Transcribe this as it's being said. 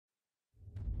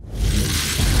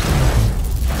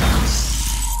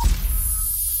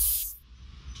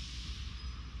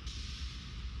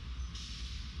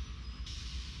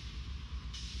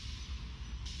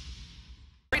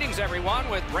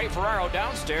everyone, with Ray Ferraro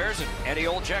downstairs and Eddie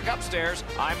Olczyk upstairs.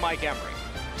 I'm Mike Emery.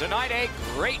 Tonight, a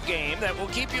great game that will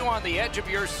keep you on the edge of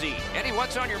your seat. Eddie,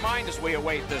 what's on your mind as we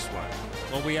await this one?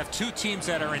 Well, we have two teams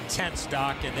that are intense,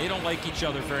 Doc, and they don't like each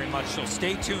other very much, so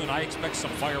stay tuned. I expect some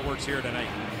fireworks here tonight.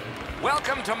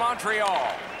 Welcome to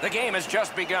Montreal. The game has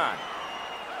just begun.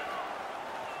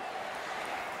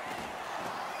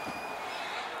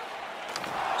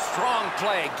 Strong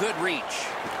play, good reach.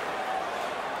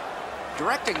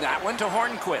 Directing that one to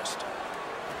Hornquist.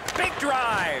 Big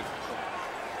drive.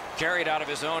 Carried out of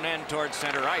his own end towards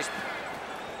center ice.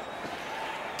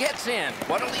 Gets in.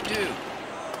 What'll he do?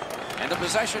 And the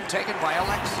possession taken by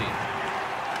Alexei.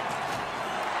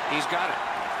 He's got it.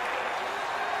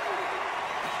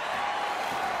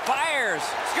 Fires.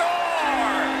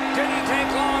 Score! Didn't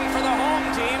take long for the home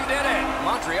team, did it?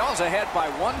 Montreal's ahead by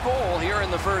 1 goal here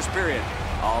in the first period.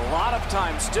 A lot of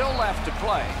time still left to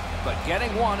play, but getting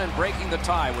one and breaking the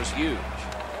tie was huge.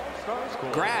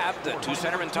 Grabbed, the two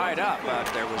centermen tied up, but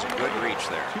there was a good reach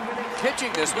there.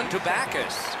 Pitching this one to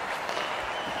Backus.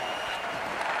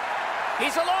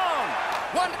 He's alone.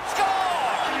 One, score!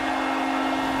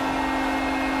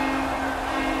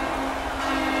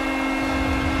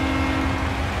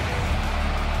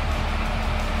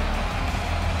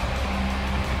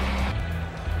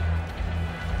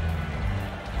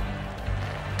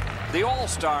 The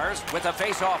All-Stars with a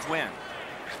face-off win.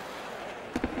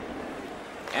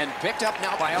 And picked up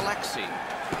now by Alexei.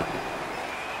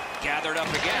 Gathered up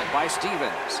again by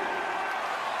Stevens.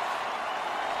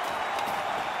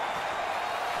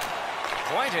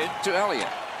 Pointed to Elliott.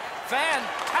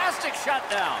 Fantastic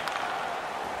shutdown.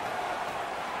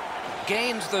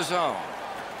 Gains the zone.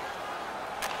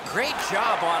 Great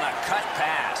job on a cut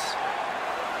pass.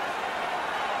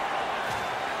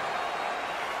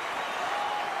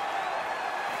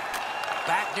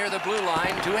 Back near the blue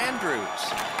line to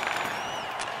Andrews.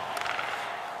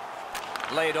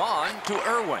 Laid on to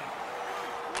Irwin.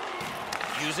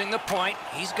 Using the point,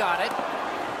 he's got it.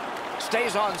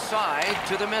 Stays on side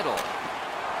to the middle.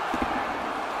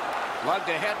 Lugged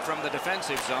ahead from the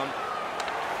defensive zone.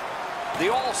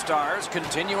 The All-Stars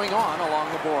continuing on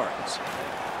along the boards.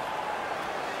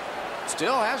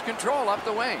 Still has control up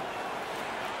the wing.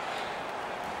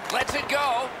 Lets it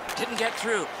go. Didn't get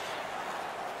through.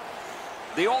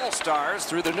 The All-Stars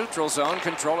through the neutral zone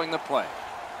controlling the play.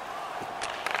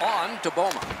 On to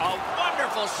Boma. A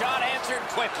wonderful shot answered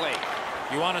quickly.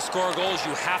 You want to score goals,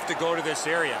 you have to go to this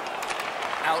area.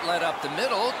 Outlet up the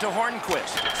middle to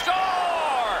Hornquist.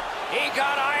 Score! He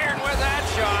got iron with that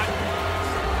shot.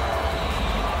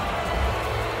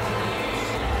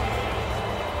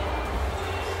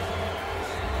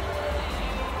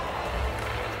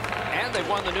 And they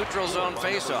won the neutral zone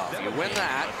faceoff. You win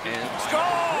that and score!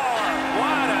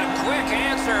 What a quick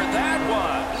answer that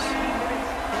was.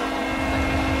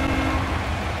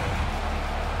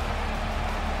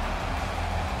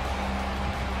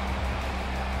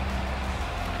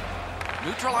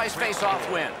 Neutralized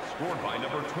face-off win.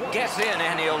 Gets in,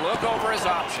 and he'll look over his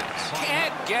options.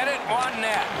 Can't get it on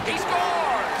net. He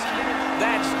scores!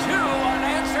 That's 2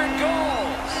 unanswered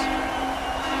goals.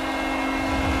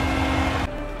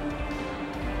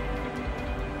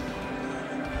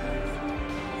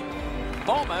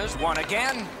 Boma's won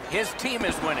again. His team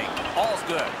is winning. All's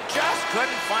good. Just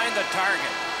couldn't find the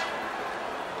target.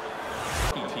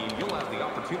 Team, you'll have the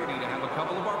opportunity to have a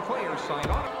couple of our players sign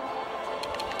on.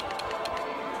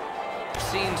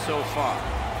 Seen so far.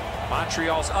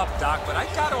 Montreal's up, Doc, but I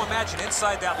got to imagine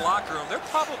inside that locker room, they're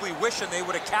probably wishing they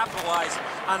would have capitalized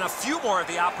on a few more of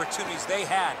the opportunities they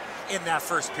had in that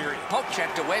first period. Poke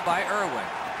checked away by Irwin.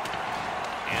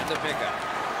 And the pickup.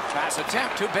 Pass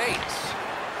attempt to Bates.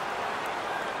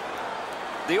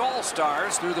 The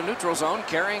All-Stars through the neutral zone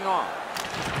carrying on.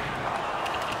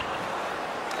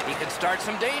 He can start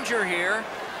some danger here.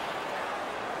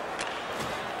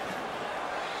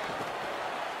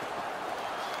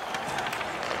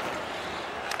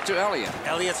 To Elliott.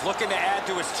 Elliott's looking to add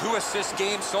to his 2-assist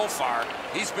game so far.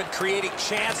 He's been creating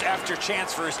chance after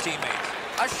chance for his teammates.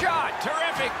 A shot.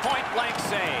 Terrific point-blank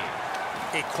save.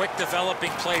 A quick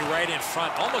developing play right in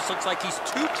front. Almost looks like he's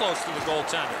too close to the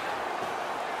goaltender.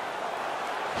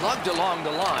 Lugged along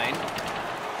the line.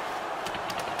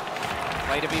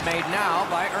 Play to be made now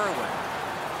by Irwin.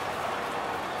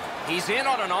 He's in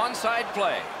on an onside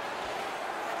play.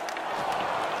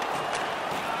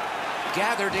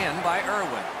 Gathered in by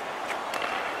Irwin.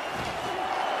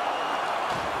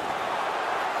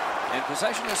 And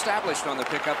possession established on the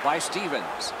pickup by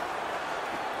Stevens.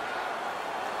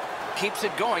 Keeps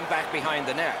it going back behind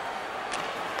the net.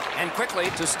 And quickly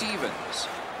to Stevens.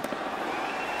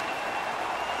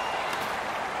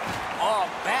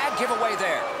 giveaway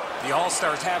there. The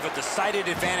All-Stars have a decided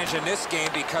advantage in this game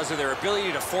because of their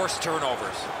ability to force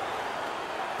turnovers.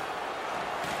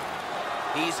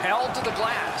 He's held to the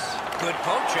glass. Good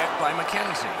poke check by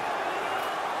McKenzie.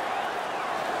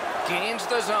 Gains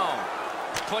the zone.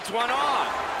 Puts one on.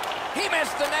 He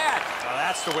missed the net. Now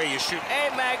that's the way you shoot.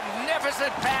 A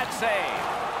magnificent pad save.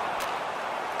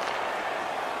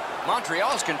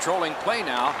 Montreal's controlling play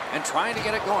now and trying to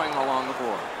get it going along the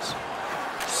boards.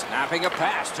 Snapping a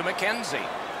pass to McKenzie.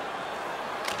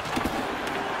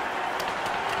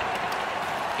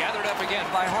 Gathered up again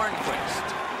by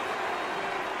Hornquist.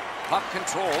 Puck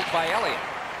controlled by Elliott.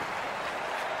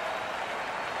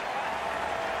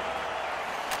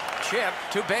 Chip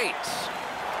to Bates.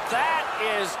 That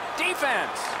is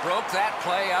defense. Broke that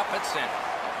play up at center.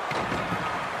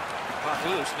 Puck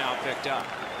loose now picked up.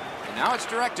 And now it's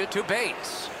directed to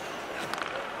Bates.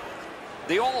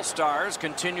 The All-Stars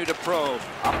continue to probe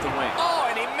up the wing. Oh,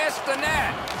 and he missed the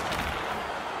net.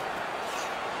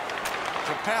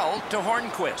 Propelled to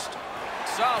Hornquist.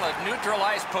 Solid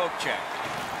neutralized poke check.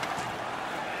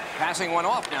 Passing one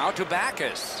off now to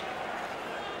Backus.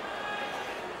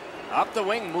 Up the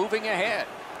wing, moving ahead.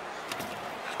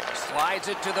 Slides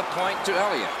it to the point to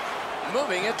Elliott.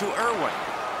 Moving it to Irwin.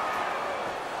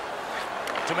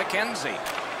 To McKenzie.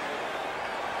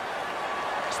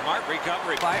 Smart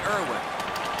recovery by Irwin.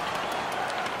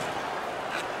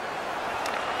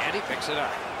 And he picks it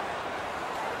up.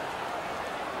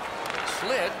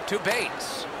 Slid to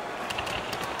Bates.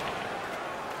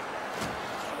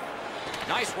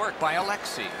 Nice work by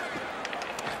Alexei.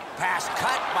 Pass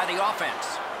cut by the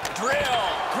offense. Drill.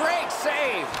 Great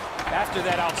save. After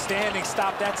that outstanding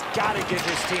stop, that's got to give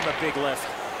his team a big lift.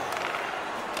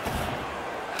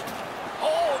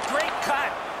 Oh, great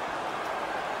cut.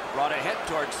 Brought ahead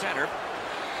towards center.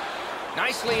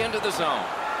 Nicely into the zone.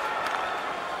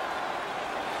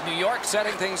 New York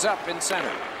setting things up in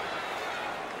center.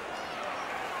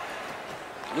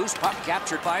 Loose puck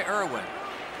captured by Irwin.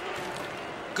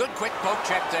 Good quick poke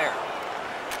check there.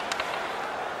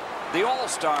 The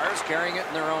All-Stars carrying it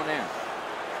in their own end.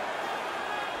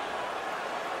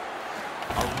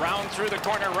 Around through the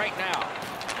corner right now.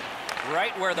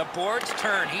 Right where the boards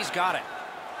turn. He's got it.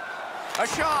 A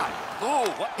shot.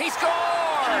 Ooh, he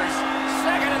scores!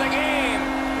 Second of the game.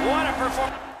 What a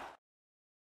performance.